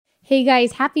Hey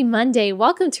guys, happy Monday.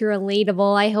 Welcome to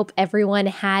Relatable. I hope everyone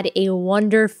had a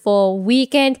wonderful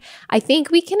weekend. I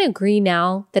think we can agree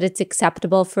now that it's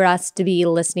acceptable for us to be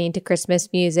listening to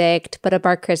Christmas music, to put up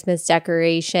our Christmas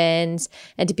decorations,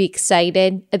 and to be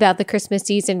excited about the Christmas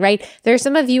season, right? There are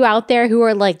some of you out there who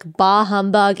are like, bah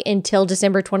humbug until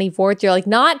December 24th. You're like,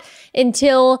 not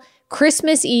until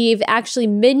Christmas Eve, actually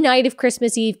midnight of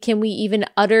Christmas Eve, can we even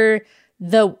utter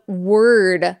the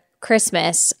word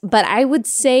Christmas. But I would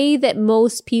say that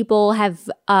most people have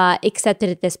accepted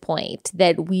at this point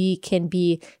that we can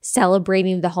be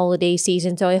celebrating the holiday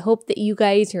season. So I hope that you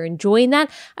guys are enjoying that.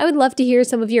 I would love to hear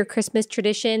some of your Christmas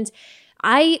traditions.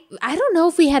 I don't know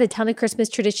if we had a ton of Christmas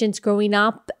traditions growing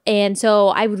up, and so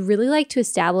I would really like to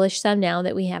establish some now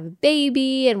that we have a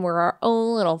baby and we're our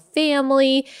own little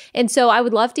family. And so I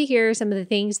would love to hear some of the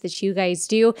things that you guys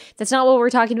do. That's not what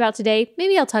we're talking about today.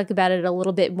 Maybe I'll talk about it a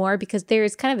little bit more because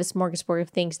there's kind of a smorgasbord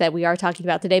of things that we are talking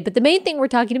about today. But the main thing we're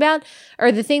talking about,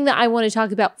 or the thing that I want to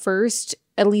talk about first,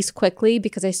 at least quickly,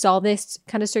 because I saw this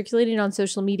kind of circulating on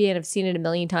social media and I've seen it a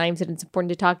million times and it's important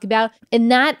to talk about,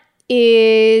 and that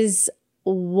is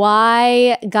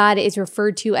why God is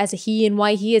referred to as a he and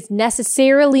why he is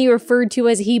necessarily referred to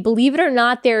as a he. Believe it or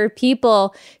not, there are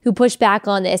people who push back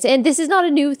on this. And this is not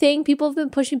a new thing. People have been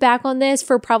pushing back on this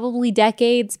for probably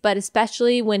decades, but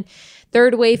especially when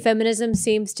third wave feminism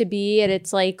seems to be at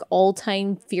its like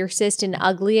all-time fiercest and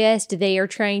ugliest, they are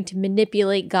trying to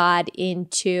manipulate God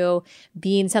into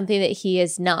being something that he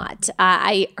is not.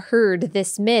 I heard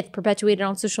this myth perpetuated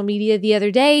on social media the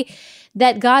other day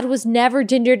that God was never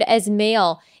gendered as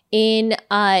male in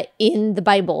the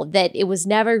Bible, that it was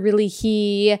never really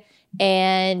he,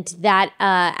 and that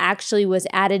actually was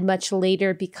added much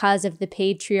later because of the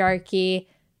patriarchy.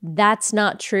 That's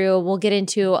not true. We'll get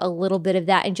into a little bit of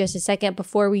that in just a second.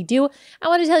 Before we do, I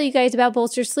want to tell you guys about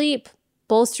Bolster Sleep.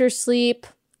 Bolster Sleep,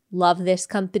 love this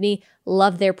company,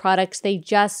 love their products. They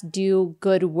just do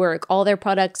good work. All their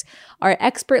products are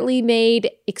expertly made,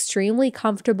 extremely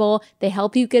comfortable. They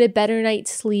help you get a better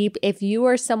night's sleep. If you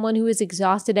are someone who is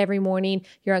exhausted every morning,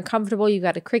 you're uncomfortable, you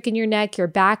got a crick in your neck, your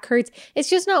back hurts, it's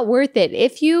just not worth it.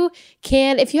 If you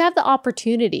have the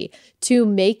opportunity to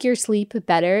make your sleep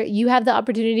better, you have the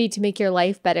opportunity to make your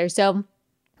life better. So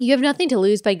you have nothing to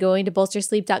lose by going to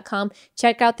bolstersleep.com.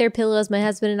 Check out their pillows. My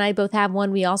husband and I both have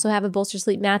one. We also have a Bolster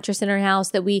Sleep mattress in our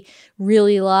house that we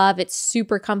really love. It's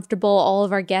super comfortable. All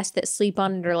of our guests that sleep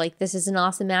on it are like, this is an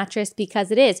awesome mattress,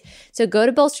 because it is. So go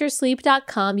to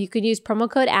bolstersleep.com. You can use promo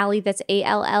code Allie, that's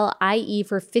ALLIE,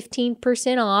 for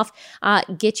 15% off.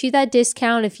 Get you that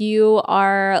discount if you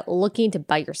are looking to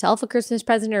buy yourself a Christmas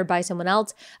present or buy someone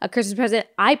else a Christmas present.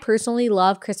 I personally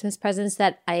love Christmas presents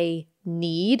that I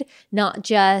need, not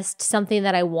just something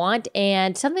that I want.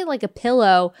 And something like a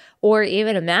pillow or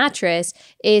even a mattress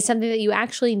is something that you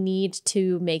actually need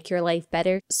to make your life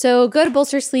better. So go to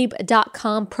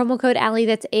bolstersleep.com, promo code Allie,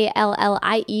 that's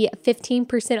ALLIE,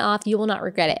 15% off. You will not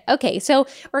regret it. Okay, so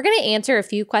we're going to answer a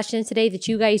few questions today that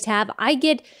you guys have. I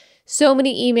get so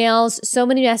many emails, so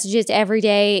many messages every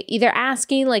day, either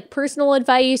asking like personal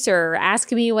advice or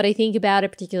asking me what I think about a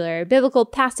particular biblical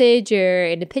passage or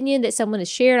an opinion that someone has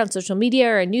shared on social media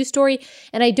or a news story.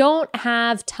 And I don't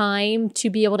have time to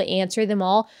be able to answer them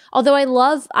all. Although I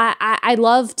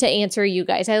love to answer you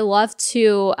guys. I love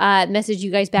to message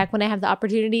you guys back when I have the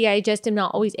opportunity. I just am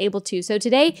not always able to. So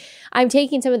today I'm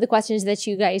taking some of the questions that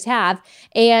you guys have.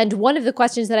 And one of the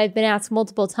questions that I've been asked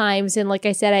multiple times, and like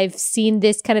I said, I've seen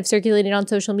this kind of circulated on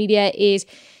social media,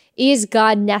 is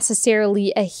God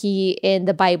necessarily a he in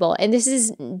the Bible? And this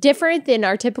is different than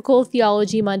our typical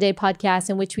Theology Monday podcast,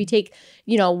 in which we take,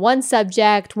 one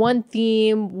subject, one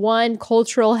theme, one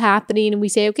cultural happening, and we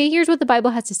say, okay, here's what the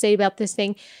Bible has to say about this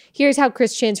thing. Here's how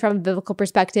Christians from a biblical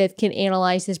perspective can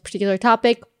analyze this particular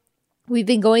topic. We've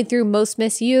been going through most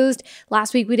misused.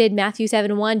 Last week we did Matthew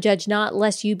 7:1, judge not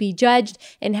lest you be judged,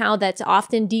 and how that's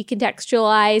often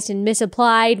decontextualized and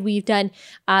misapplied. We've done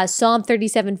Psalm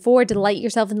 37:4, delight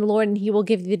yourself in the Lord and he will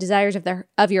give you the desires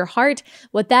of your heart,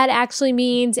 what that actually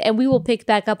means. And we will pick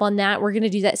back up on that. We're going to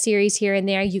do that series here and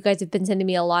there. You guys have been sending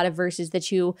me a lot of verses that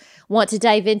you want to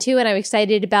dive into, and I'm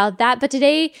excited about that. But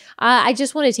today I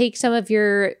just want to take some of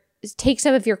your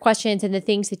questions and the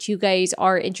things that you guys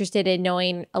are interested in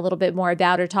knowing a little bit more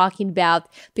about or talking about,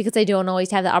 because I don't always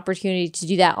have the opportunity to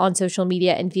do that on social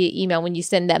media and via email when you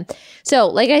send them. So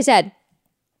like I said,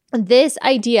 this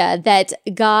idea that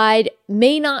God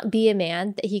may not be a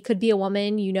man, that he could be a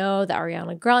woman. You know, the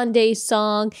Ariana Grande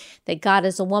song, that God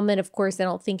is a woman. Of course, I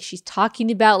don't think she's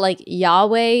talking about like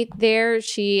Yahweh there.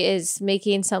 She is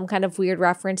making some kind of weird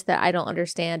reference that I don't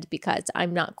understand because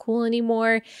I'm not cool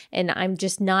anymore and I'm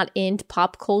just not into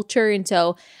pop culture. And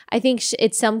so I think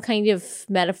it's some kind of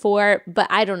metaphor, but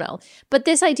I don't know. But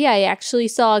this idea, I actually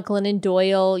saw Glennon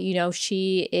Doyle, you know,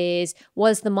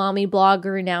 was the mommy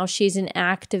blogger. Now she's an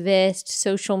activist,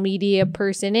 social media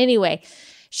person. Anyway,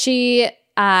 she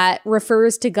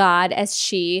refers to God as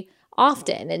she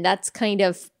often, and that's kind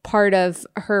of part of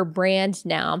her brand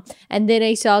now. And then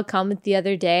I saw a comment the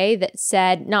other day that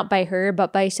said, not by her,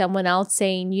 but by someone else,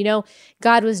 saying, you know,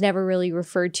 God was never really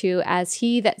referred to as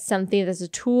he. That's something that's a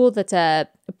tool, that's a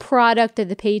product of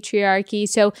the patriarchy.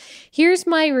 So here's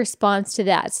my response to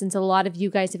that, since a lot of you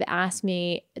guys have asked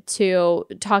me to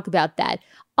talk about that.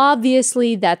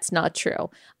 Obviously, that's not true.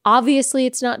 Obviously,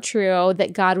 it's not true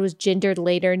that God was gendered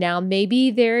later. Now, maybe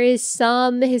there is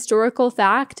some historical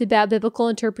fact about biblical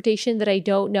interpretation that I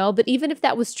don't know, but even if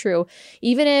that was true,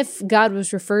 even if God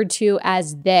was referred to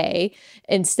as they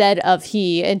instead of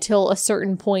he until a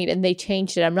certain point and they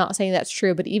changed it, I'm not saying that's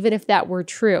true, but even if that were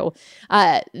true,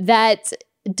 that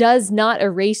does not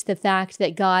erase the fact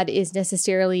that God is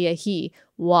necessarily a he.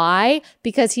 Why?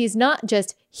 Because he's not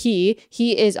just he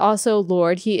is also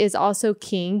Lord, he is also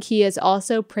King, he is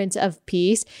also Prince of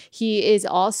Peace, he is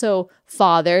also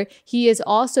Father, he is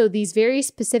also these very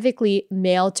specifically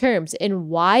male terms. And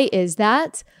why is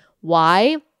that?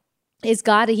 Why is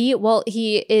God a he? Well,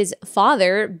 he is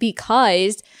Father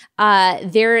because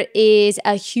there is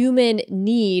a human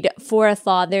need for a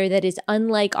father that is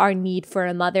unlike our need for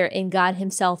a mother, and God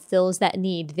himself fills that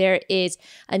need. There is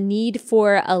a need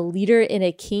for a leader and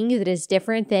a king that is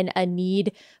different than a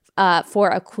need for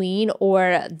a queen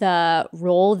or the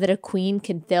role that a queen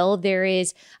can fill. There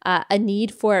is a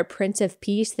need for a Prince of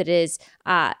Peace that is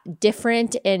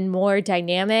different and more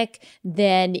dynamic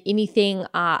than anything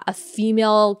a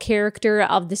female character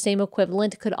of the same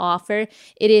equivalent could offer.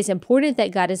 It is important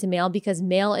that God is a male because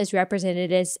male is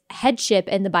represented as headship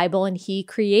in the Bible, and he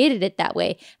created it that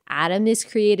way. Adam is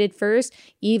created first.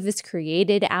 Eve is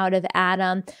created out of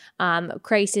Adam.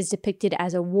 Christ is depicted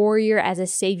as a warrior, as a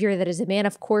savior that is a man.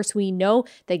 Of course, we know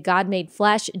that God made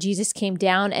flesh. Jesus came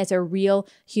down as a real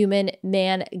human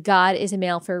man. God is a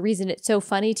male for a reason. It's so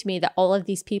funny to me that all of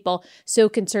these people so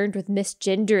concerned with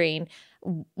misgendering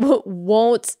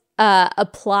won't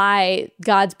apply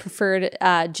God's preferred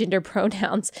gender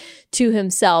pronouns to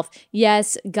himself.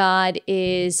 Yes, God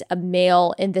is a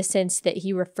male in the sense that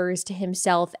he refers to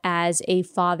himself as a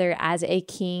father, as a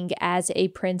king, as a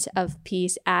Prince of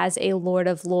Peace, as a Lord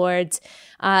of Lords.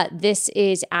 This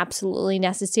is absolutely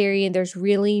necessary, and there's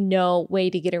really no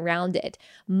way to get around it.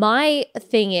 My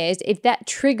thing is, if that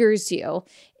triggers you,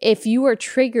 if you are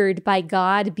triggered by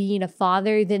God being a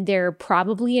father, then there are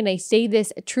probably, and I say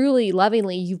this truly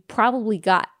lovingly, you've probably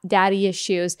got daddy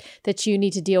issues that you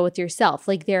need to deal with yourself.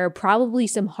 Like there are probably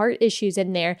some heart issues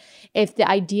in there. If the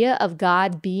idea of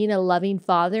God being a loving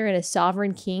father and a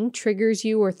sovereign king triggers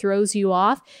you or throws you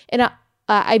off, and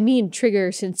I mean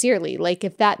trigger sincerely. Like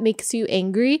if that makes you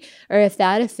angry or if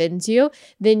that offends you,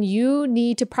 then you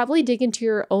need to probably dig into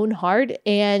your own heart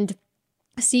and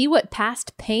see what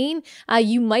past pain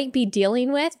you might be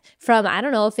dealing with from, I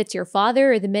don't know if it's your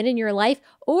father or the men in your life,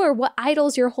 or what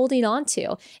idols you're holding on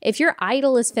to. If your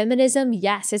idol is feminism,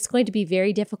 yes, it's going to be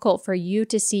very difficult for you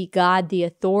to see God, the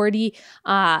authority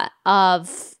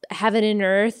of heaven and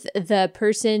earth, the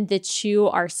person that you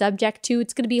are subject to.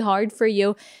 It's going to be hard for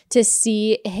you to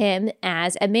see him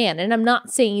as a man. And I'm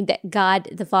not saying that God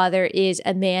the Father is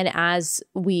a man as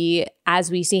we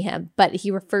see him, but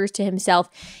he refers to himself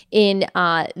in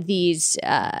these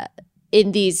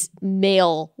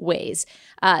male ways.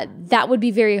 That would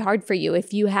be very hard for you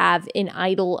if you have an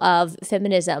idol of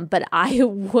feminism, but I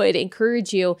would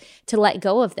encourage you to let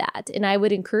go of that. And I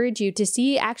would encourage you to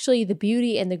see actually the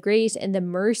beauty and the grace and the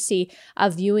mercy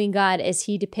of viewing God as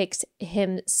he depicts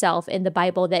himself in the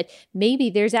Bible, that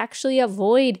maybe there's actually a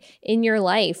void in your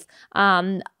life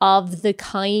of the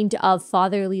kind of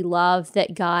fatherly love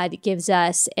that God gives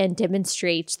us and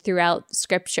demonstrates throughout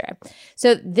Scripture.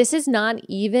 So this is not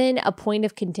even a point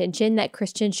of contention that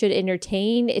Christians should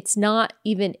entertain. It's not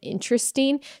even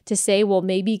interesting to say, well,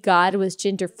 maybe God was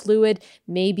gender fluid.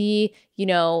 Maybe,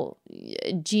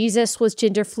 Jesus was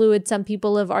gender fluid. Some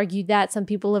people have argued that. Some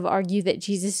people have argued that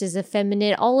Jesus is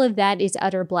effeminate. All of that is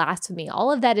utter blasphemy.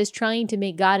 All of that is trying to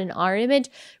make God in our image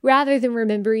rather than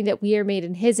remembering that we are made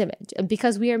in his image. And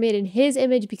because we are made in his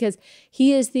image, because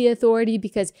he is the authority,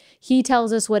 because he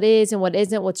tells us what is and what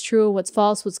isn't, what's true, what's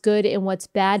false, what's good and what's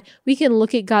bad, we can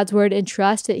look at God's word and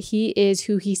trust that he is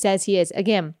who he says he is.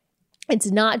 Again,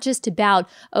 it's not just about,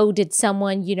 did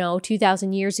someone,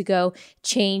 2,000 years ago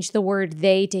change the word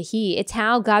they to he? It's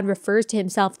how God refers to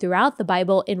himself throughout the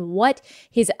Bible and what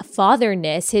his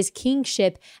fatherness, his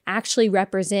kingship actually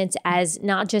represents as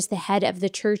not just the head of the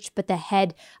church, but the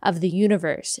head of the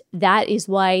universe. That is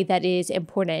why that is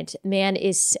important. Man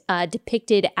is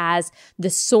depicted as the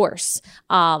source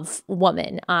of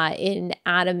woman in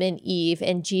Adam and Eve,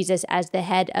 and Jesus as the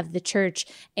head of the church.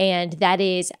 And that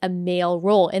is a male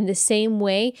role. In the same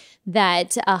way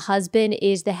that a husband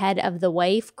is the head of the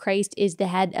wife, Christ is the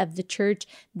head of the church.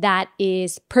 That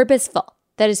is purposeful.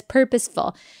 That is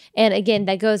purposeful. And again,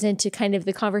 that goes into kind of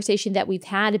the conversation that we've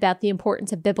had about the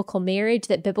importance of biblical marriage,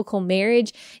 that biblical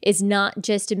marriage is not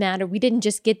just a matter, we didn't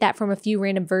just get that from a few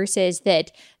random verses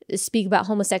that speak about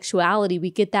homosexuality.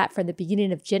 We get that from the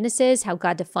beginning of Genesis, how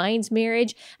God defines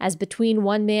marriage as between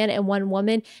one man and one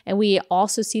woman. And we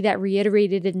also see that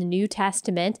reiterated in the New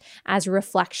Testament as a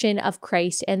reflection of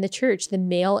Christ and the church. The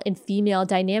male and female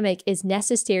dynamic is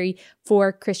necessary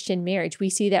for Christian marriage. We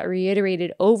see that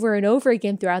reiterated over and over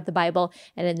again throughout the Bible.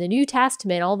 And in the New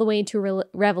Testament, all the way into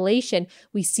Revelation,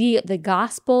 we see the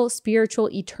gospel, spiritual,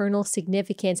 eternal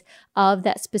significance of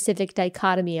that specific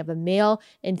dichotomy of a male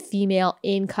and female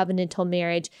in covenantal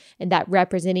marriage, and that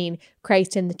representing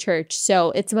Christ and the church.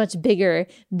 So it's much bigger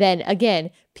than, again,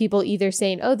 people either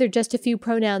saying, they're just a few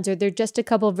pronouns or they're just a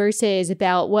couple verses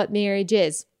about what marriage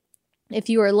is. If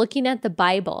you are looking at the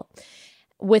Bible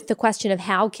with the question of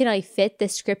how can I fit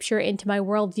this scripture into my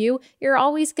worldview, you're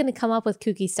always going to come up with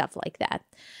kooky stuff like that.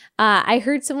 I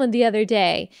heard someone the other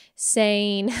day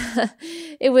saying,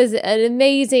 it was an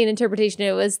amazing interpretation.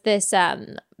 It was this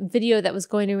video that was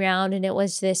going around, and it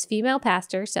was this female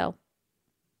pastor. So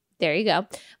there you go.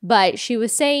 But she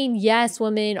was saying, yes,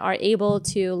 women are able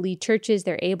to lead churches.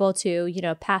 They're able to,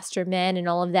 pastor men and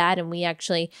all of that. And we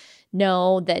actually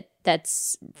know that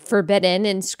that's forbidden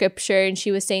in scripture. And she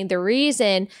was saying the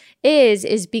reason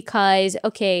is because,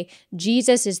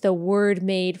 Jesus is the word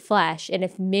made flesh. And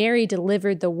if Mary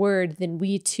delivered the word, then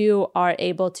we too are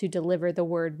able to deliver the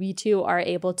word. We too are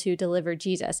able to deliver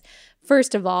Jesus.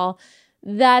 First of all,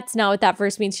 that's not what that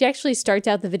verse means. She actually starts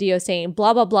out the video saying,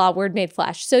 blah, blah, blah, word made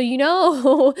flesh. So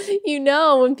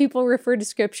when people refer to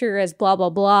scripture as blah, blah,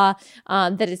 blah,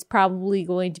 that it's probably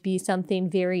going to be something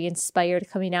very inspired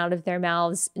coming out of their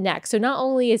mouths next. So not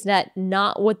only is that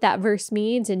not what that verse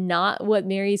means and not what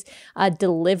Mary's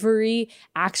delivery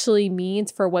actually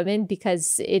means for women,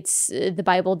 because the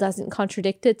Bible doesn't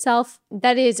contradict itself,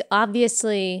 that is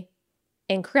obviously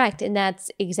incorrect. And that's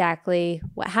exactly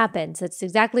what happens. That's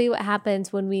exactly what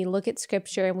happens when we look at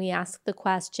scripture and we ask the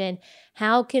question,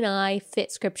 how can I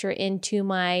fit scripture into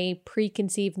my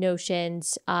preconceived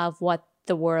notions of what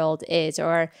the world is,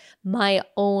 or my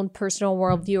own personal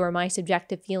worldview, or my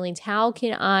subjective feelings? How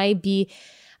can I be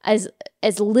as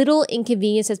little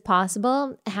inconvenience as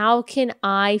possible? How can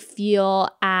I feel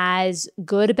as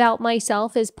good about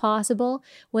myself as possible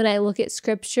when I look at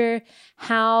scripture?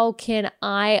 How can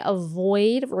I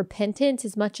avoid repentance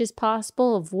as much as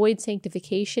possible, avoid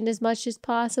sanctification as much as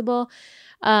possible?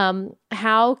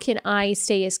 How can I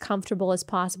stay as comfortable as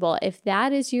possible? If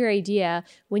that is your idea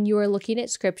when you are looking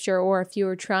at scripture, or if you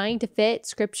are trying to fit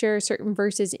scripture, certain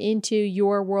verses into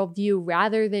your worldview,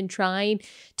 rather than trying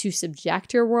to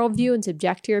subject your worldview and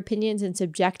subject your opinions and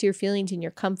subject your feelings and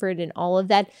your comfort and all of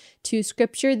that to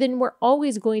scripture, then we're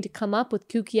always going to come up with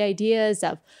kooky ideas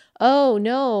of, oh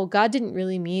no, God didn't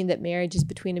really mean that marriage is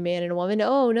between a man and a woman.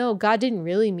 Oh no, God didn't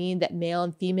really mean that male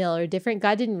and female are different.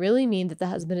 God didn't really mean that the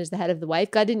husband is the head of the wife.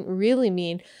 God didn't really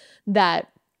mean that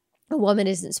a woman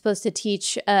isn't supposed to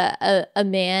teach a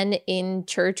man in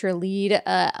church or lead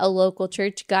a local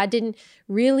church. God didn't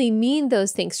really mean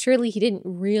those things. Surely he didn't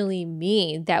really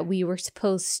mean that we were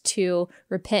supposed to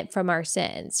repent from our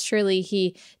sins. Surely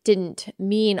he didn't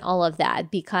mean all of that,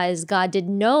 because God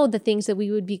didn't know the things that we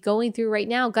would be going through right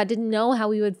now. God didn't know how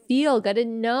we would feel. God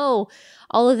didn't know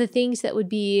all of the things that would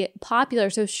be popular.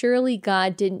 So surely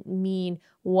God didn't mean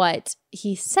what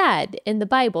he said in the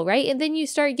Bible, right? And then you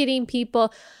start getting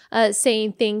people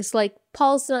saying things like,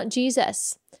 Paul's not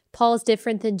Jesus. Paul's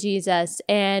different than Jesus.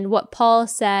 And what Paul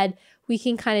said, we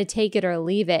can kind of take it or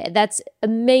leave it. That's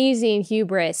amazing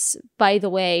hubris, by the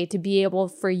way, to be able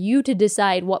for you to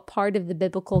decide what part of the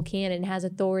biblical canon has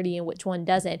authority and which one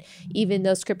doesn't, even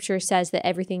though scripture says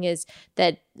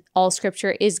that all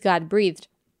scripture is God breathed.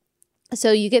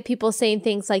 So you get people saying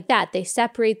things like that. They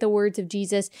separate the words of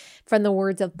Jesus from the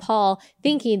words of Paul,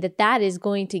 thinking that that is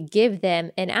going to give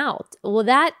them an out.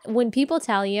 Well, when people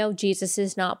tell you Jesus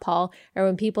is not Paul, or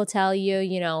when people tell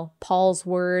you, Paul's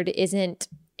word isn't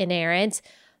inerrant,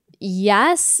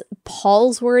 yes,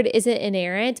 Paul's word isn't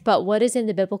inerrant, but what is in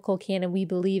the biblical canon we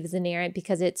believe is inerrant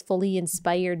because it's fully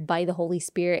inspired by the Holy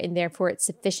Spirit, and therefore it's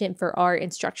sufficient for our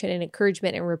instruction and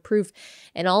encouragement and reproof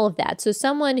and all of that. So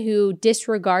someone who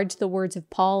disregards the words of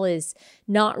Paul is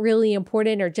not really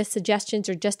important, or just suggestions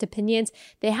or just opinions.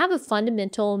 They have a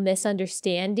fundamental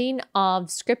misunderstanding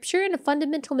of scripture and a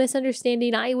fundamental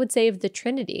misunderstanding, I would say, of the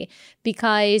Trinity.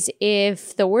 Because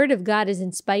if the word of God is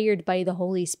inspired by the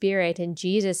Holy Spirit, and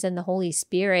Jesus and the Holy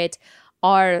Spirit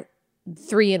are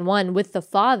 3 in 1 with the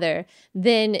Father,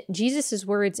 then Jesus's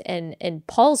words and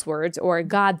Paul's words, or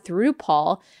God through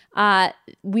Paul,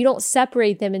 we don't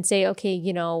separate them and say, okay,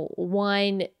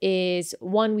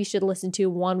 one we should listen to,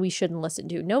 one we shouldn't listen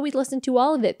to. No, we listen to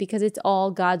all of it because it's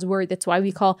all God's word. That's why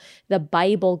we call the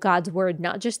Bible God's word,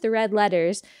 not just the red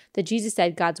letters that Jesus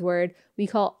said God's word. We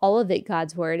call all of it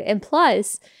God's word. And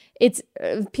plus,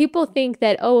 people think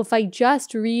that, if I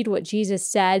just read what Jesus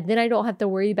said, then I don't have to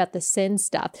worry about the sin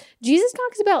stuff. Jesus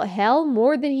talks about hell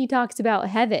more than he talks about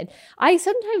heaven. I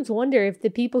sometimes wonder if the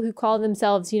people who call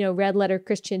themselves, red letter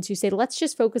Christians who say, let's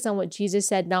just focus on what Jesus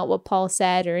said, not what Paul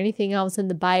said or anything else in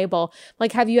the Bible.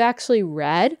 Like, have you actually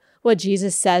read what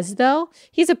Jesus says, though?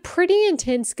 He's a pretty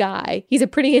intense guy. He's a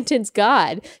pretty intense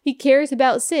God. He cares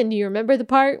about sin. Do you remember the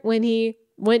part when he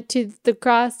went to the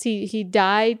cross? He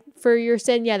died for your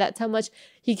sin. Yeah, that's how much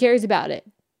he cares about it.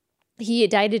 He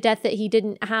died a death that he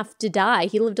didn't have to die.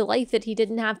 He lived a life that he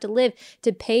didn't have to live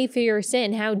to pay for your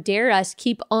sin. How dare us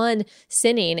keep on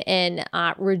sinning and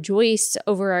rejoice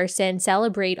over our sin,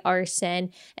 celebrate our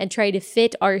sin, and try to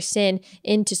fit our sin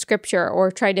into scripture,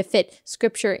 or try to fit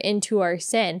scripture into our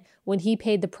sin when he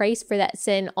paid the price for that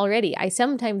sin already. I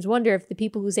sometimes wonder if the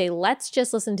people who say, let's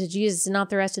just listen to Jesus and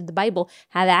not the rest of the Bible,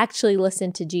 have actually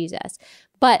listened to Jesus.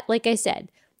 But like I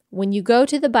said, when you go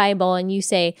to the Bible and you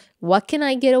say, what can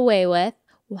I get away with?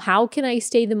 How can I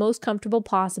stay the most comfortable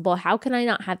possible? How can I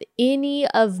not have any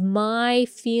of my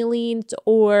feelings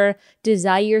or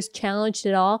desires challenged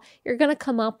at all? You're going to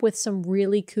come up with some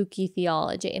really kooky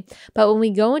theology. But when we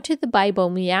go into the Bible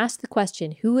and we ask the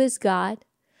question, who is God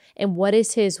and what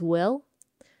is his will?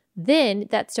 Then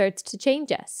that starts to change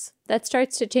us.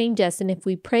 And if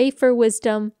we pray for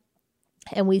wisdom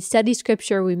and we study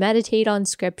scripture, we meditate on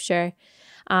scripture,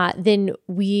 then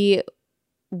we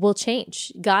will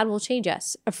change. God will change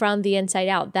us from the inside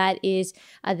out. That is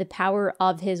the power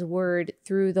of his word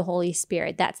through the Holy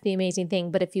Spirit. That's the amazing thing.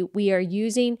 But if we are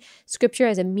using scripture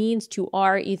as a means to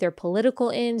our either political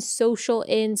ends, social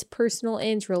ends, personal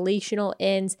ends, relational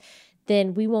ends,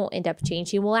 then we won't end up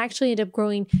changing. We'll actually end up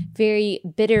growing very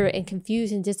bitter and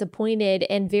confused and disappointed,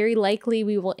 and very likely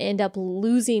we will end up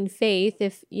losing faith,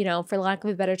 if, for lack of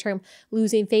a better term,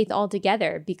 losing faith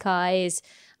altogether, because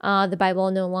the Bible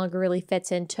no longer really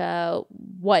fits into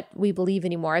what we believe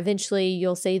anymore. Eventually,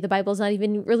 you'll say the Bible's not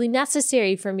even really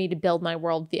necessary for me to build my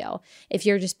worldview, if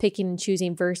you're just picking and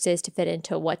choosing verses to fit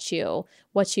into what you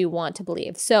want to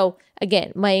believe. So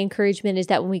again, my encouragement is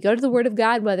that when we go to the Word of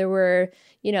God, whether we're,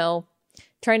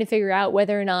 trying to figure out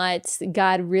whether or not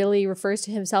God really refers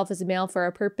to himself as a male for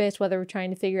a purpose, whether we're trying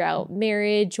to figure out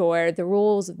marriage or the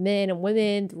roles of men and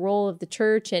women, the role of the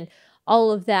church and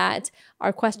all of that,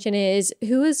 our question is,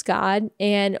 who is God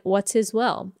and what's his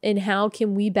will? And how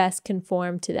can we best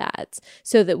conform to that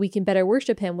so that we can better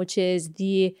worship him, which is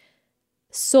the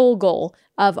sole goal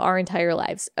of our entire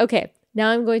lives. Okay.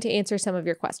 Now I'm going to answer some of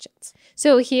your questions.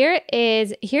 So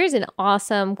here's an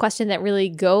awesome question that really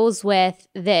goes with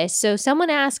this. So someone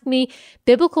asked me,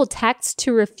 biblical text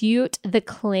to refute the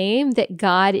claim that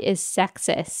God is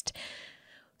sexist.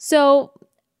 So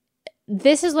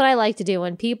this is what I like to do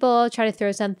when people try to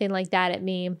throw something like that at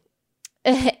me.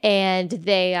 And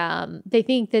they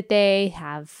think that they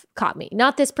have caught me.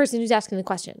 Not this person who's asking the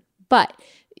question, but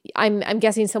I'm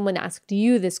guessing someone asked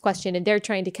you this question and they're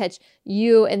trying to catch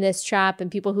you in this trap.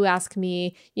 And people who ask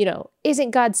me,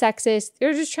 isn't God sexist?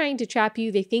 They're just trying to trap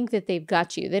you. They think that they've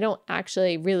got you. They don't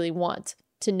actually really want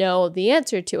to know the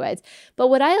answer to it. But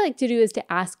what I like to do is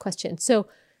to ask questions. So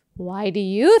why do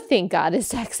you think God is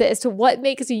sexist? What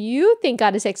makes you think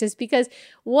God is sexist? Because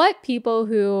what people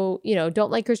who,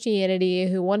 don't like Christianity,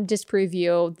 who want to disprove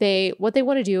you, what they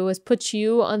want to do is put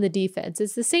you on the defense.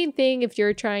 It's the same thing if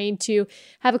you're trying to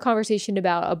have a conversation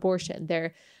about abortion.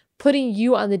 They're putting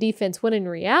you on the defense when in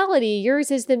reality, yours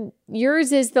is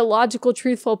the logical,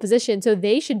 truthful position. So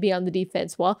they should be on the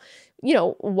defense. Well,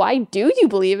 why do you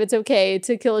believe it's okay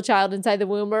to kill a child inside the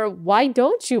womb? Or why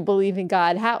don't you believe in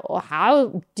God?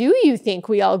 How do you think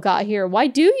we all got here? Why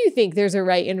do you think there's a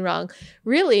right and wrong?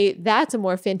 Really, that's a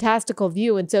more fantastical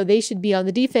view. And so they should be on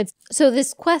the defense. So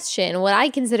this question, what I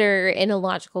consider an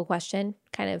illogical question,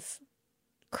 kind of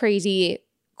crazy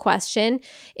question,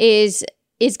 is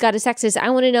God a sexist? I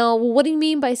want to know, well, what do you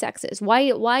mean by sexist?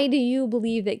 Why do you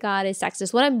believe that God is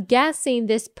sexist? What I'm guessing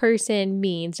this person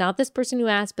means, not this person who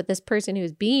asked, but this person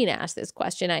who's being asked this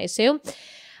question, I assume.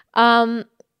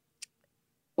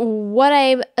 What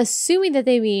I'm assuming that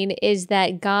they mean is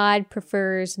that God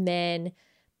prefers men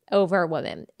over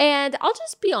women. And I'll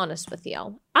just be honest with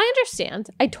you. I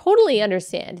understand. I totally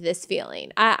understand this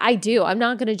feeling. I do. I'm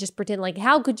not going to just pretend like,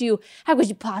 how could you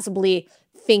possibly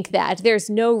think that? There's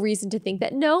no reason to think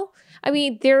that. No. I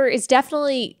mean, there is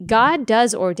definitely, God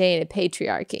does ordain a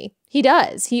patriarchy. He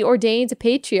does. He ordains a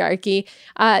patriarchy,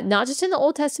 not just in the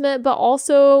Old Testament, but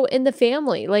also in the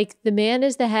family. Like the man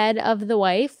is the head of the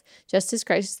wife, just as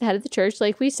Christ is the head of the church,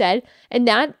 like we said. And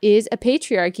that is a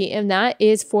patriarchy, and that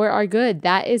is for our good.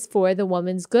 That is for the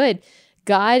woman's good.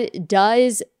 God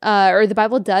does, or the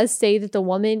Bible does say that the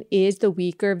woman is the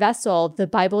weaker vessel. The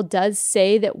Bible does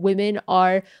say that women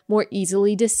are more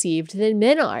easily deceived than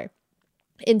men are.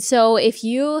 And so if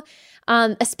you,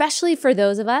 especially for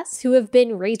those of us who have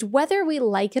been raised, whether we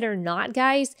like it or not,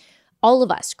 guys, all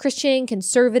of us, Christian,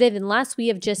 conservative, unless we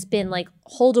have just been like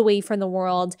holed away from the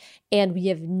world and we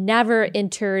have never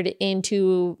entered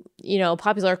into,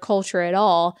 popular culture at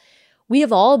all, we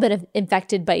have all been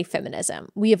infected by feminism.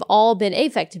 We have all been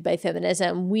affected by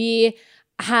feminism. We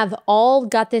have all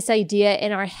got this idea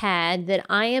in our head that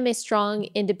I am a strong,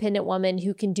 independent woman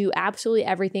who can do absolutely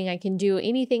everything. I can do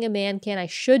anything a man can. I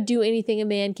should do anything a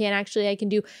man can. Actually, I can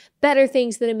do better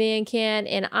things than a man can.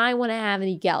 And I want to have an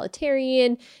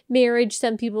egalitarian marriage,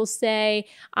 some people say.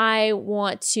 I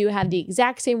want to have the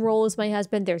exact same role as my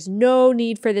husband. There's no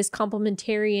need for this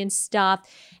complementarian stuff.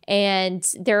 And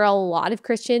there are a lot of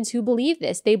Christians who believe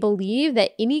this. They believe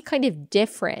that any kind of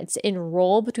difference in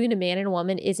role between a man and a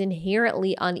woman is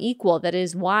inherently unequal. That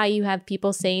is why you have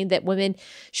people saying that women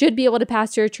should be able to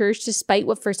pastor a church despite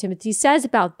what 1 Timothy says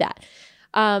about that.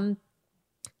 And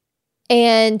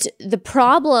the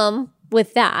problem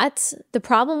with that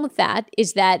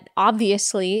is that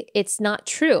obviously it's not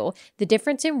true. The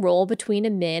difference in role between a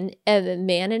man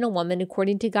and a woman,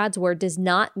 according to God's word, does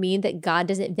not mean that God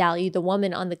doesn't value the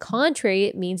woman. On the contrary,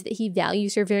 it means that he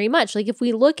values her very much. Like if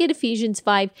we look at Ephesians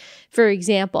 5, for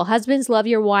example, husbands, love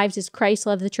your wives as Christ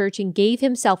loved the church and gave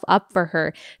himself up for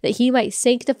her, that he might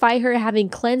sanctify her, having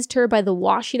cleansed her by the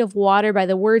washing of water by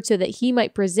the word, so that he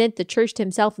might present the church to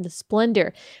himself in the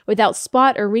splendor, without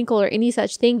spot or wrinkle or any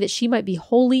such thing, that she might be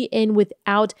holy and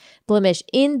without blemish.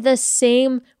 In the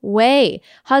same way,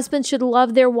 husbands should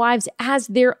love their wives as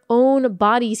their own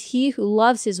bodies. He who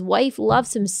loves his wife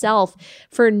loves himself,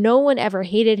 for no one ever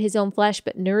hated his own flesh,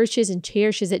 but nourishes and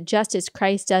cherishes it, just as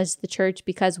Christ does the church,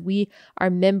 because we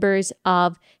are members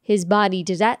of his body.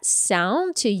 Does that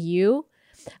sound to you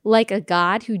like a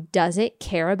God who doesn't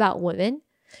care about women,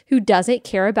 who doesn't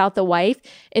care about the wife,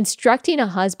 instructing a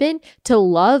husband to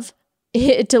love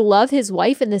his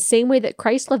wife in the same way that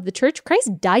Christ loved the church?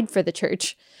 Christ died for the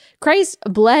church. Christ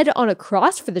bled on a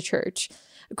cross for the church.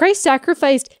 Christ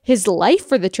sacrificed his life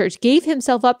for the church, gave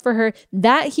himself up for her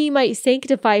that he might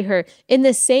sanctify her. In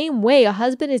the same way, a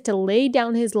husband is to lay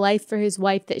down his life for his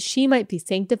wife that she might be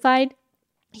sanctified.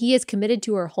 He is committed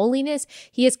to her holiness.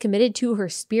 He is committed to her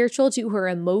spiritual, to her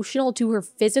emotional, to her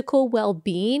physical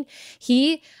well-being.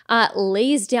 He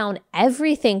lays down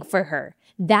everything for her.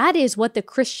 That is what the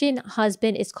Christian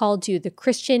husband is called to. The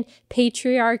Christian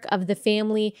patriarch of the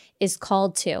family is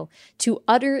called to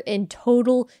utter and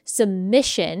total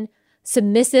submissive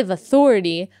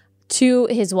authority to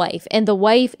his wife. And the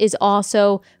wife is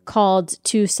also called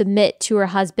to submit to her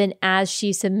husband as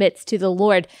she submits to the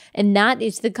Lord. And that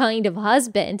is the kind of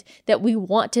husband that we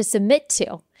want to submit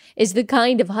to. is the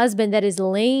kind of husband that is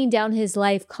laying down his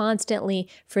life constantly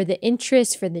for the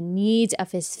interests, for the needs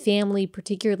of his family,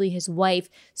 particularly his wife,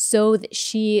 so that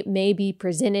she may be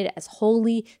presented as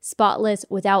holy, spotless,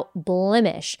 without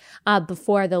blemish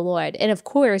before the Lord. And of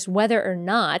course, whether or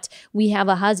not we have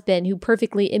a husband who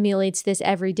perfectly emulates this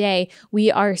every day,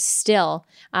 we are still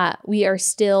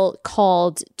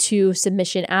called to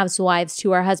submission as wives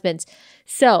to our husbands.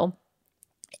 So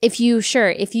if you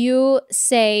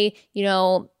say,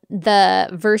 the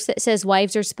verse that says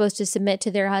wives are supposed to submit to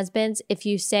their husbands, if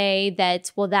you say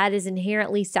that, well, that is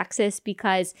inherently sexist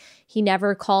because he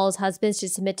never calls husbands to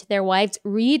submit to their wives,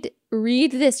 read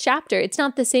this chapter. It's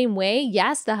not the same way.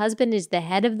 Yes, the husband is the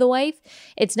head of the wife.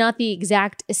 It's not the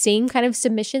exact same kind of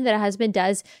submission that a husband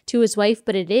does to his wife,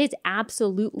 but it is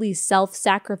absolutely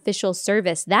self-sacrificial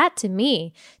service. That to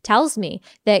me tells me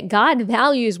that God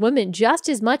values women just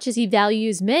as much as he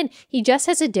values men. He just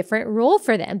has a different role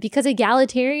for them because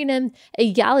egalitarianism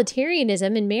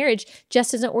in marriage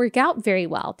just doesn't work out very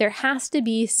well. There has to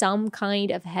be some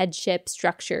kind of headship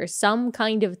structure, some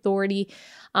kind of authority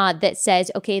that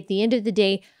says, okay, at the end of the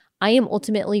day, I am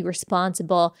ultimately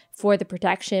responsible for the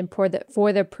protection, for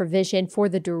the provision, for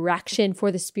the direction,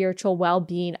 for the spiritual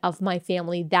well-being of my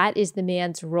family. That is the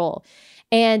man's role.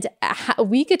 And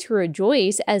we get to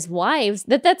rejoice as wives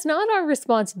that that's not our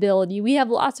responsibility. We have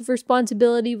lots of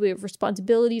responsibility. We have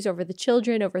responsibilities over the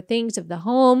children, over things of the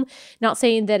home. Not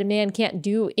saying that a man can't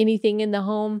do anything in the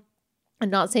home. I'm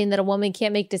not saying that a woman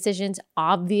can't make decisions.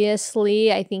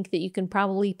 Obviously, I think that you can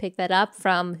probably pick that up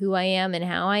from who I am and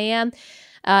how I am.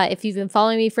 If you've been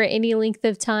following me for any length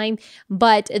of time,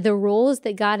 but the roles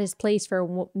that God has placed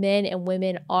for men and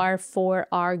women are for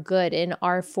our good and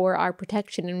are for our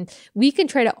protection. And we can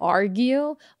try to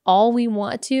argue all we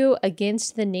want to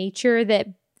against the nature that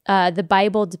the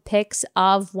Bible depicts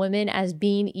of women as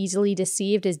being easily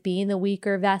deceived, as being the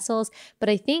weaker vessels. But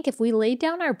I think if we laid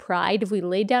down our pride, if we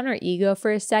laid down our ego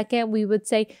for a second, we would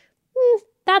say,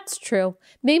 that's true.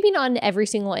 Maybe not in every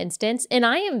single instance. And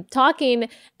I am talking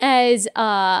as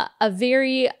a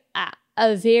very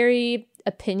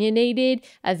opinionated,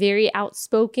 a very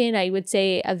outspoken, I would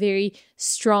say a very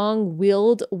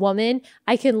strong-willed woman.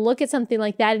 I can look at something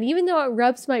like that, and even though it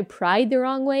rubs my pride the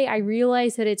wrong way, I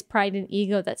realize that it's pride and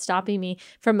ego that's stopping me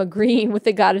from agreeing with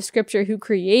the God of Scripture who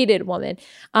created woman.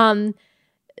 The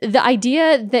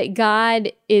idea that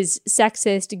God is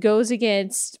sexist goes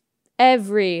against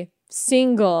every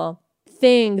single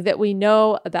thing that we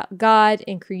know about God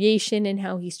and creation and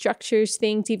how he structures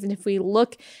things. Even if we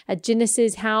look at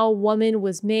Genesis, how woman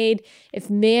was made, if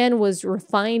man was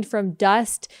refined from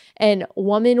dust and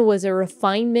woman was a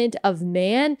refinement of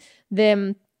man,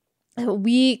 then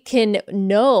we can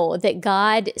know that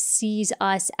God sees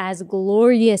us as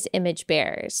glorious image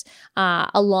bearers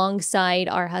alongside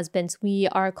our husbands. We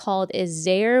are called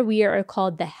Ezer. We are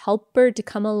called the helper to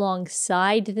come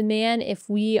alongside the man. If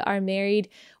we are married,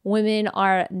 women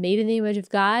are made in the image of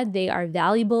God. They are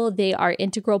valuable. They are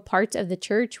integral parts of the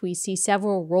church. We see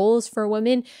several roles for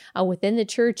women within the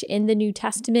church in the New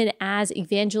Testament as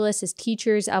evangelists, as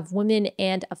teachers of women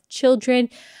and of children,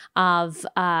 of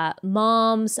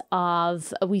moms,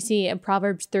 we see in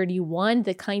Proverbs 31,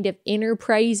 the kind of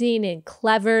enterprising and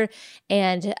clever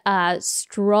and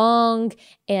strong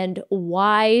and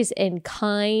wise and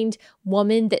kind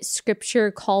woman that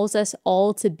Scripture calls us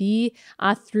all to be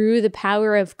through the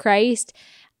power of Christ.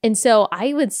 And so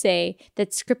I would say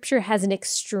that Scripture has an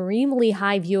extremely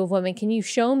high view of women. Can you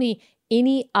show me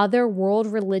any other world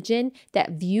religion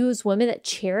that views women, that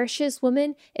cherishes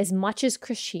women as much as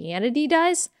Christianity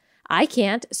does? I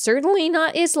can't. Certainly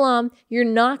not Islam. You're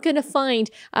not going to find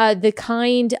the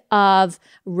kind of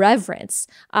reverence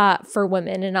for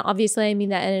women. And obviously, I mean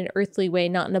that in an earthly way,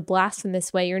 not in a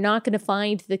blasphemous way. You're not going to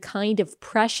find the kind of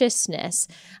preciousness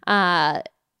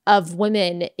of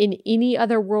women in any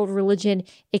other world religion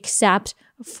except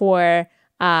for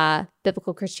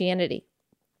biblical Christianity.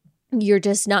 You're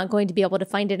just not going to be able to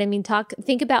find it. I mean,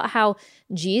 think about how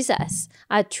Jesus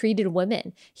treated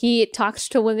women. He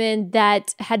talked to women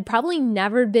that had probably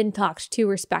never been talked to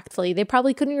respectfully. They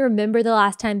probably couldn't remember the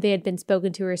last time they had been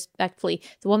spoken to respectfully.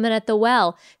 The woman at the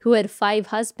well who had 5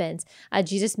 husbands.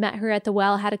 Jesus met her at the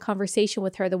well, had a conversation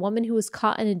with her. The woman who was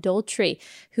caught in adultery,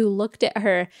 who looked at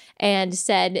her and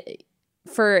said,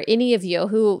 for any of you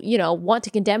who, want to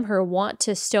condemn her, want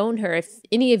to stone her, if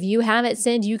any of you haven't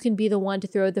sinned, you can be the one to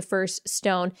throw the first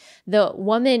stone. The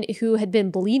woman who had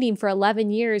been bleeding for 11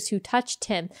 years, who touched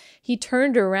him, he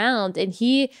turned around and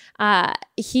he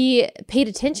paid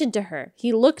attention to her.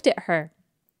 He looked at her.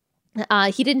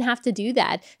 He didn't have to do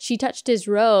that. She touched his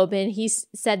robe and he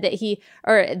said that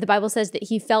the Bible says that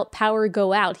he felt power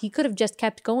go out. He could have just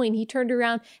kept going. He turned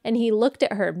around and he looked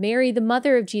at her. Mary, the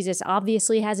mother of Jesus,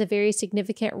 obviously has a very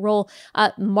significant role.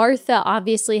 Martha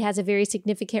obviously has a very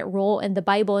significant role in the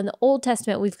Bible. In the Old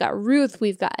Testament, we've got Ruth,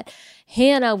 we've got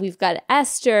Hannah, we've got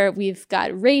Esther, we've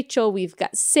got Rachel, we've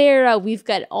got Sarah, we've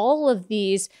got all of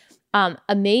these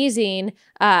amazing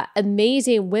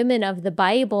women of the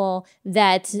Bible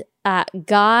that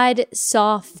God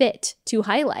saw fit to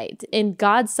highlight and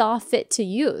God saw fit to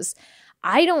use.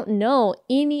 I don't know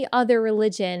any other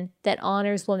religion that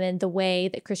honors women the way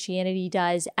that Christianity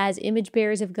does, as image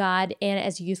bearers of God and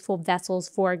as useful vessels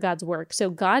for God's work.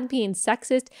 So God being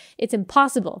sexist, it's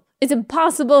impossible. It's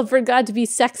impossible for God to be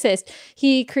sexist.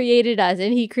 He created us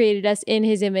and he created us in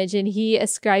his image and he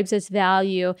ascribes us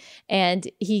value and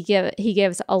he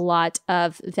gives a lot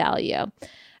of value.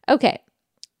 Okay.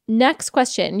 Next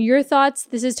question. Your thoughts.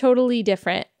 This is totally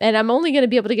different. And I'm only going to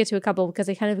be able to get to a couple because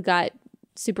I kind of got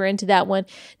super into that one.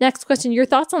 Next question. Your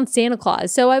thoughts on Santa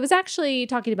Claus. So I was actually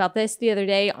talking about this the other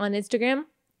day on Instagram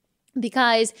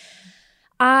because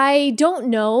I don't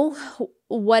know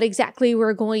what exactly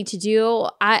we're going to do.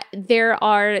 There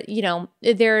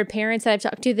are parents that I've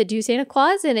talked to that do Santa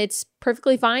Claus and it's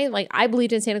perfectly fine. Like I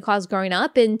believed in Santa Claus growing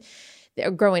up,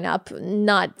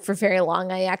 not for very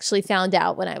long. I actually found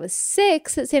out when I was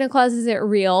 6 that Santa Claus isn't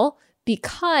real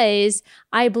because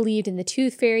I believed in the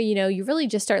tooth fairy. You really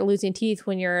just start losing teeth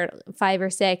when you're 5 or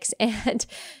 6. And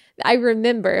I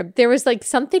remember there was like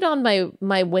something on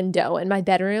my window in my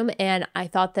bedroom and I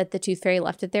thought that the tooth fairy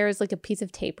left it there as like a piece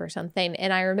of tape or something.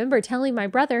 And I remember telling my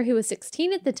brother, who was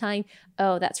 16 at the time,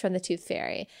 oh, that's from the tooth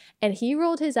fairy. And he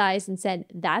rolled his eyes and said,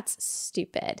 that's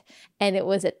stupid. And it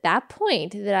was at that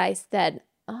point that I said,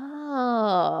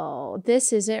 oh,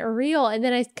 this isn't real. And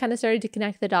then I kind of started to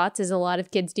connect the dots, as a lot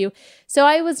of kids do. So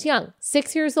I was young,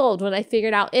 6 years old, when I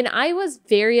figured out, and I was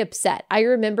very upset. I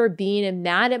remember being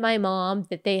mad at my mom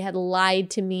that they had lied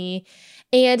to me.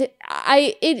 And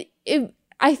I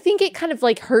think it kind of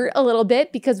like hurt a little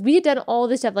bit because we had done all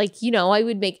this stuff. Like, I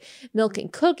would make milk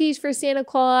and cookies for Santa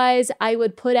Claus. I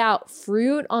would put out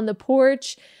fruit on the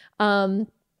porch.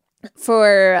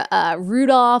 For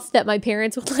Rudolph that my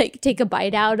parents would like take a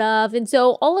bite out of. And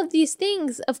so all of these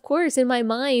things, of course, in my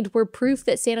mind were proof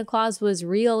that Santa Claus was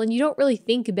real. And you don't really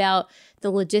think about the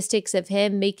logistics of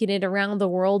him making it around the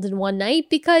world in one night,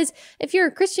 because if you're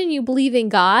a Christian, you believe in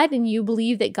God and you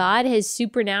believe that God has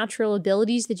supernatural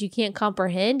abilities that you can't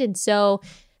comprehend. And so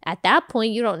at that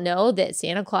point, you don't know that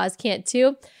Santa Claus can't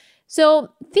too.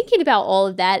 So thinking about all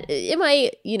of that,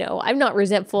 I'm not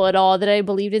resentful at all that I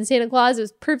believed in Santa Claus. It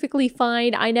was perfectly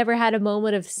fine. I never had a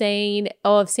moment of saying,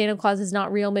 oh, if Santa Claus is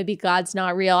not real, maybe God's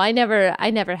not real. I never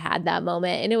had that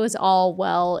moment, and it was all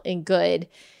well and good.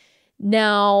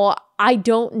 Now, I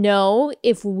don't know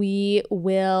if we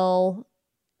will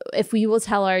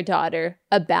tell our daughter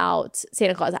about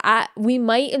Santa Claus. We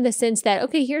might, in the sense that,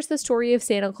 okay, here's the story of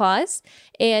Santa Claus,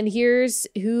 and here's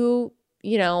who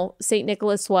St.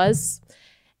 Nicholas was.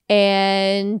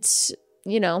 And,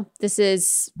 this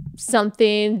is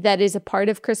something that is a part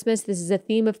of Christmas. This is a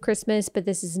theme of Christmas, but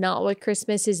this is not what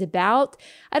Christmas is about.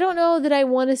 I don't know that I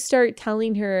want to start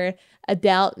telling her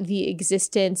about the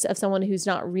existence of someone who's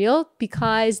not real,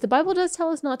 because the Bible does tell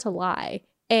us not to lie.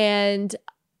 And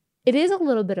it is a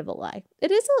little bit of a lie.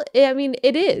 It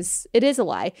is a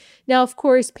lie. Now, of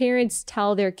course, parents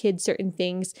tell their kids certain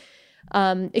things,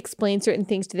 explain certain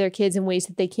things to their kids in ways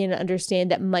that they can't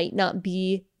understand that might not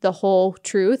be the whole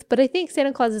truth. But I think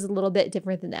Santa Claus is a little bit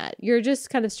different than that. You're just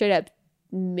kind of straight up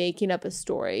making up a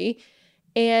story.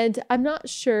 And I'm not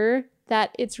sure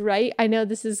that it's right. I know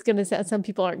this is going to sound, some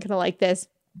people aren't going to like this,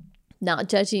 not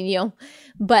judging you,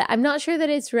 but I'm not sure that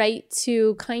it's right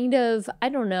to kind of,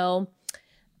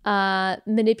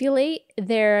 manipulate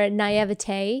their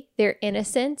naivete, their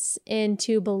innocence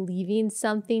into believing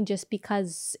something just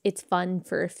because it's fun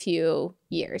for a few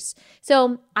years.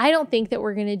 So I don't think that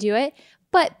we're going to do it,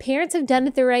 but parents have done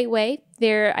it the right way.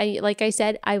 Like I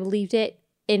said, I believed it.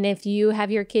 And if you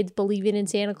have your kids believing in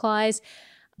Santa Claus,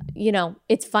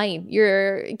 it's fine.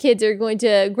 Your kids are going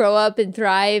to grow up and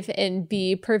thrive and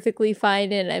be perfectly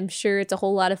fine. And I'm sure it's a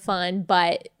whole lot of fun,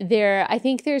 but I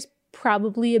think there's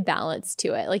probably a balance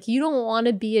to it. Like, you don't want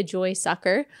to be a joy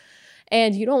sucker,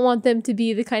 and you don't want them to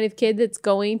be the kind of kid that's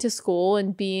going to school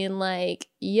and being like,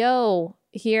 yo,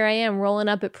 here I am rolling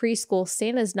up at preschool.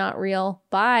 Santa's not real.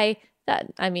 Bye.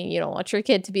 You don't want your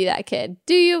kid to be that kid,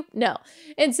 do you? No.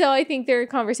 And so I think there are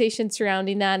conversations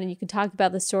surrounding that, and you can talk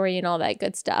about the story and all that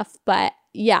good stuff. But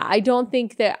yeah, I don't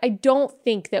think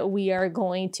that we are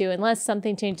going to, unless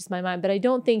something changes my mind, but I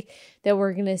don't think that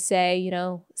we're going to say, you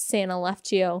know, Santa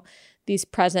left you these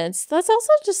presents. That's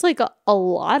also just like a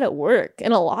lot of work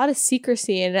and a lot of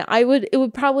secrecy. And it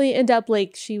would probably end up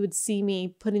like she would see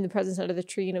me putting the presents under the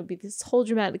tree and it would be this whole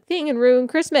dramatic thing and ruin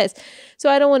Christmas. So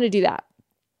I don't want to do that.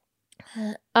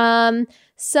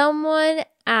 Someone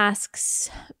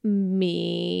asks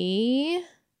me,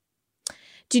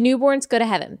 do newborns go to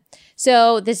heaven?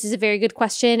 So this is a very good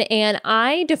question, and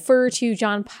I defer to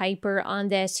John Piper on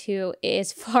this, who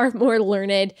is far more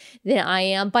learned than I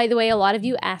am. By the way, a lot of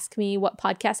you ask me what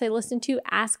podcast I listen to.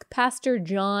 Ask Pastor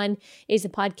John is a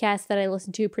podcast that I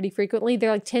listen to pretty frequently.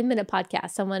 They're like 10-minute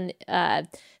podcasts. Someone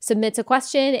submits a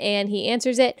question and he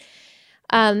answers it.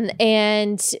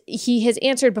 And he has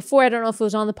answered before. I don't know if it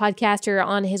was on the podcast or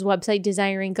on his website,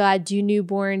 Desiring God, do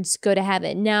newborns go to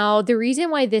heaven? Now, the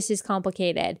reason why this is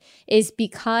complicated is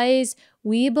because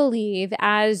we believe,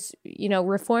 as, you know,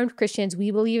 Reformed Christians,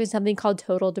 we believe in something called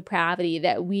total depravity,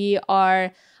 that we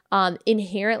are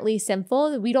inherently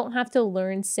sinful, that we don't have to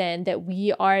learn sin, that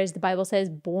we are, as the Bible says,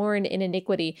 born in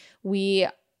iniquity. We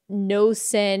know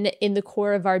sin in the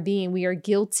core of our being. We are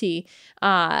guilty,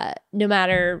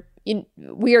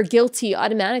 we are guilty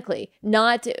automatically.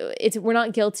 We're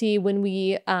not guilty when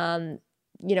we,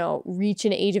 reach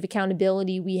an age of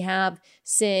accountability. We have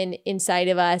sin inside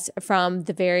of us from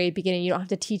the very beginning. You don't have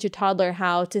to teach a toddler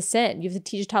how to sin. You have to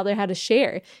teach a toddler how to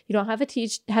share. You don't have to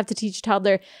teach a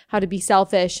toddler how to be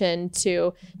selfish and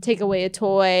to take away a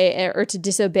toy or to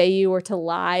disobey you or to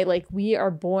lie. Like, we are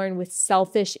born with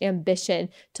selfish ambition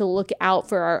to look out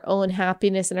for our own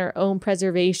happiness and our own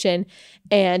preservation.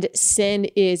 And sin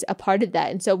is a part of that.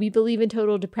 And so we believe in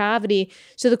total depravity.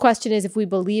 So the question is, if we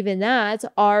believe in that,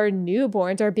 are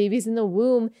newborns, our babies in the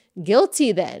womb,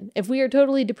 guilty then? If we are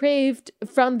totally depraved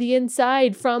from the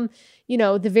inside, from,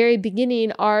 the very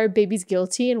beginning, are babies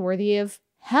guilty and worthy of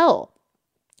hell?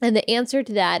 And the answer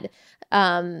to that,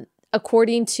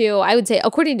 according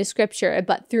to scripture,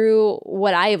 but through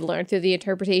what I have learned through the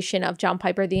interpretation of John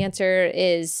Piper, the answer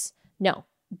is no.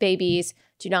 Babies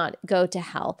do not go to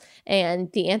hell.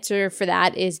 And the answer for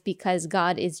that is because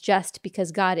God is just,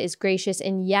 because God is gracious.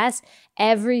 And yes,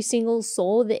 every single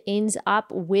soul that ends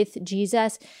up with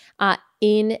Jesus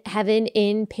in heaven,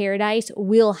 in paradise,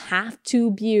 will have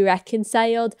to be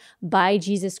reconciled by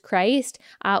Jesus Christ.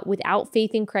 Without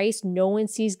faith in Christ, no one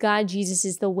sees God. Jesus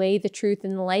is the way, the truth,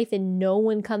 and the life, and no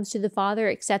one comes to the Father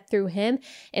except through him.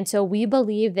 And so we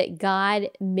believe that God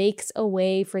makes a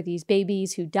way for these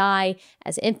babies who die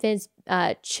as infants,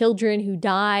 children who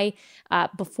die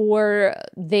before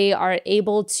they are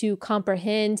able to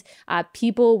comprehend,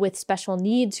 people with special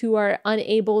needs who are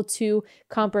unable to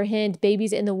comprehend,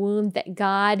 babies in the womb, that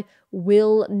God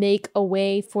will make a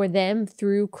way for them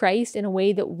through Christ in a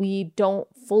way that we don't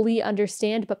fully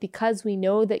understand. But because we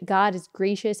know that God is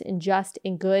gracious and just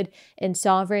and good and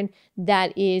sovereign,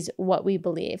 that is what we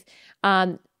believe.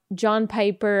 John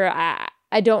Piper,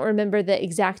 I don't remember the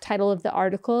exact title of the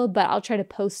article, but I'll try to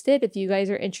post it if you guys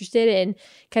are interested in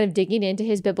kind of digging into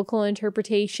his biblical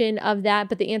interpretation of that.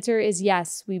 But the answer is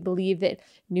yes, we believe that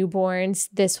newborns,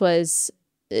 this was,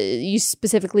 you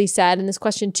specifically said in this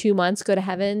question, 2 months go to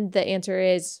heaven. The answer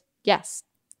is yes,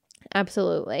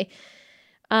 absolutely.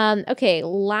 Okay,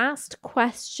 last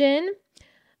question.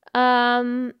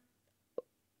 Two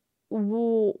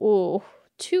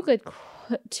good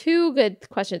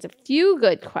questions. A few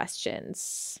good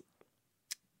questions.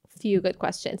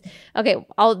 Okay,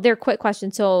 they're quick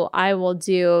questions, so I will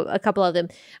do a couple of them.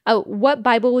 What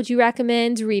Bible would you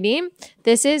recommend reading?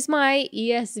 This is my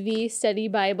ESV study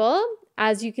Bible.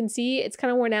 As you can see, it's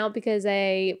kind of worn out because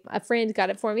a friend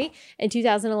got it for me in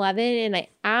 2011, and I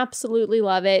absolutely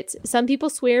love it. Some people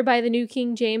swear by the New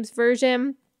King James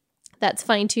Version. That's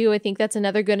fine too. I think that's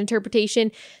another good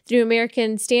interpretation. The New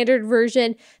American Standard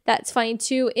Version, that's fine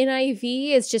too.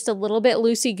 NIV is just a little bit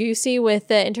loosey-goosey with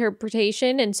the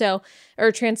interpretation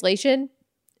or translation.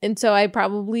 And so I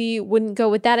probably wouldn't go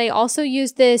with that. I also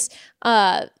use this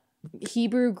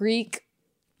Hebrew Greek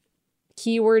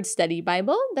keyword study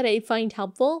Bible that I find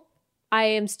helpful. I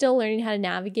am still learning how to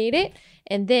navigate it.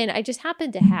 And then I just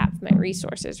happen to have my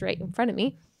resources right in front of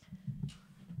me.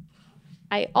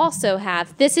 I also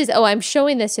have, I'm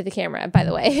showing this to the camera, by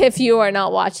the way. If you are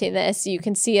not watching this, you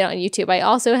can see it on YouTube. I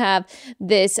also have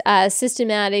this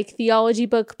systematic theology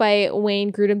book by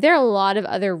Wayne Grudem. There are a lot of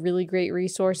other really great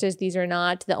resources. These are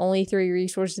not the only 3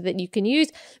 resources that you can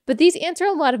use, but these answer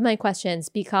a lot of my questions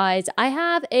because I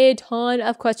have a ton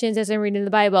of questions as I'm reading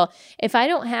the Bible. If I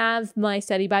don't have my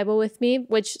study Bible with me,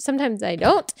 which sometimes I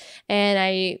don't, and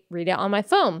I read it on my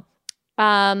phone,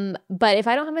 But if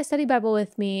I don't have my study Bible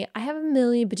with me, I have a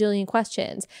million bajillion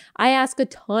questions. I ask a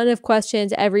ton of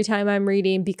questions every time I'm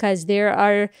reading because there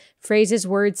are phrases,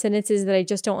 words, sentences that I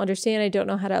just don't understand. I don't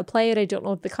know how to apply it. I don't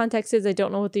know what the context is. I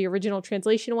don't know what the original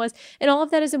translation was. And all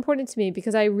of that is important to me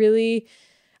because I really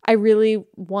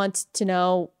want to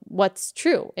know what's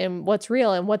true and what's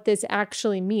real and what this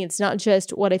actually means, not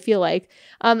just what I feel like.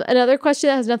 Another question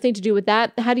that has nothing to do with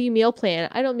that. How do you meal plan?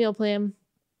 I don't meal plan.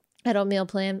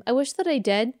 I wish that I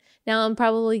did. Now I'm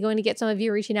probably going to get some of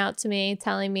you reaching out to me,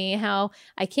 telling me how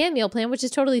I can meal plan, which is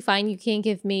totally fine. You can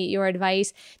give me your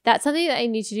advice. That's something that I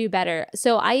need to do better.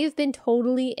 So I have been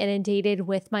totally inundated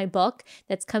with my book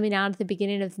that's coming out at the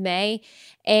beginning of May.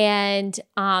 And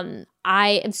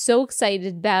I am so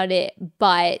excited about it,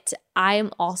 but I am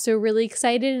also really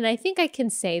excited. And I think I can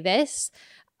say this.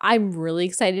 I'm really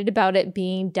excited about it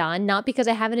being done, not because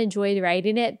I haven't enjoyed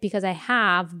writing it, because I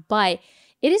have, but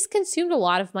it has consumed a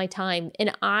lot of my time.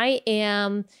 And I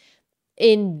am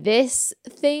in this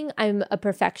thing, I'm a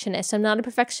perfectionist. I'm not a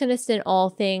perfectionist in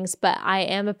all things, but I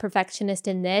am a perfectionist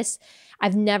in this.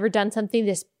 I've never done something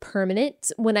this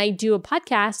permanent. When I do a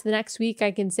podcast, the next week I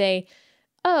can say,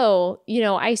 oh,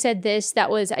 I said this,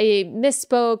 I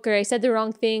misspoke, or I said the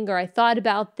wrong thing, or I thought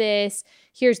about this.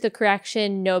 Here's the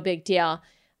correction, no big deal.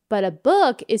 But a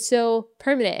book is so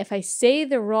permanent. If I say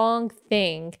the wrong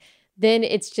thing, then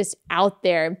it's just out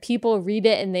there and people read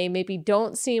it and they maybe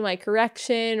don't see my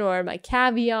correction or my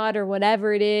caveat or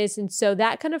whatever it is. And so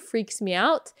that kind of freaks me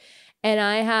out. And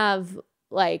I have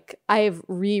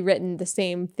rewritten the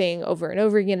same thing over and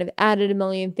over again. I've added a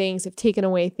million things, I've taken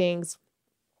away things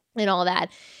and all that.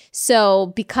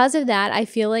 So because of that, I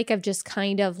feel like I've just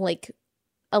kind of like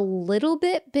a little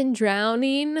bit been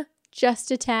drowning,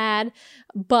 just a tad,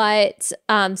 but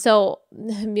so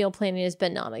meal planning has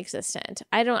been non-existent.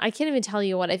 I can't even tell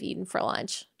you what I've eaten for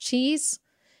lunch. Cheese?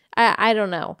 I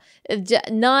don't know.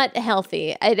 Not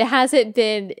healthy. It hasn't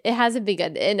been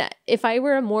good. And if I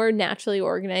were a more naturally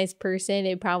organized person,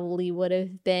 it probably would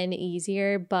have been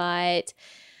easier, but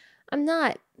I'm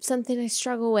not. Something I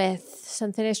struggle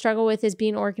with is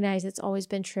being organized. It's always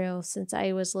been true since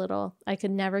I was little. I could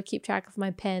never keep track of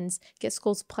my pens. Get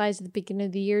school supplies at the beginning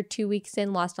of the year, 2 weeks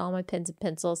in, lost all my pens and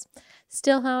pencils.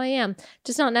 Still how I am.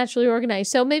 Just not naturally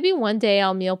organized. So maybe one day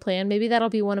I'll meal plan. Maybe that'll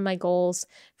be one of my goals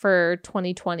for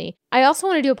 2020. I also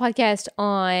want to do a podcast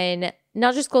on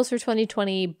not just goals for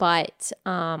 2020, but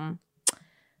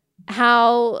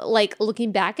how, like,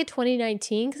 looking back at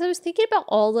 2019, because I was thinking about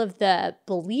all of the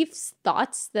beliefs,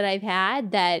 thoughts that I've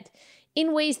had that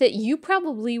in ways that you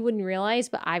probably wouldn't realize,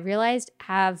 but I realized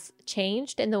have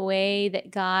changed in the way that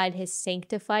God has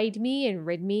sanctified me and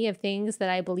rid me of things that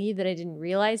I believe that I didn't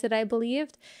realize that I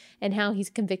believed, and how he's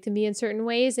convicted me in certain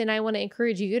ways. And I want to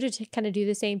encourage you to kind of do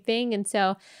the same thing. And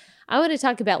so I want to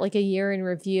talk about like a year in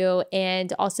review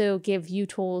and also give you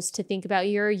tools to think about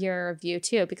your year in review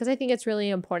too, because I think it's really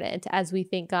important as we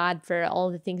thank God for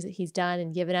all the things that he's done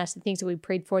and given us, the things that we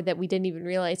prayed for that we didn't even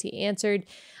realize he answered.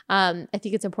 I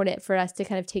think it's important for us to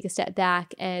kind of take a step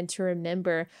back and to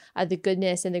remember the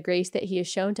goodness and the grace that he has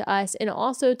shown to us, and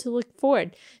also to look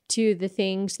forward to the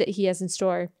things that he has in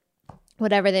store,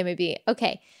 whatever they may be.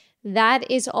 Okay. That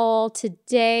is all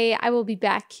today. I will be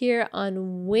back here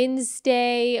on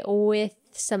Wednesday with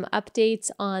some updates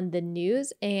on the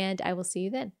news, and I will see you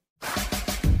then.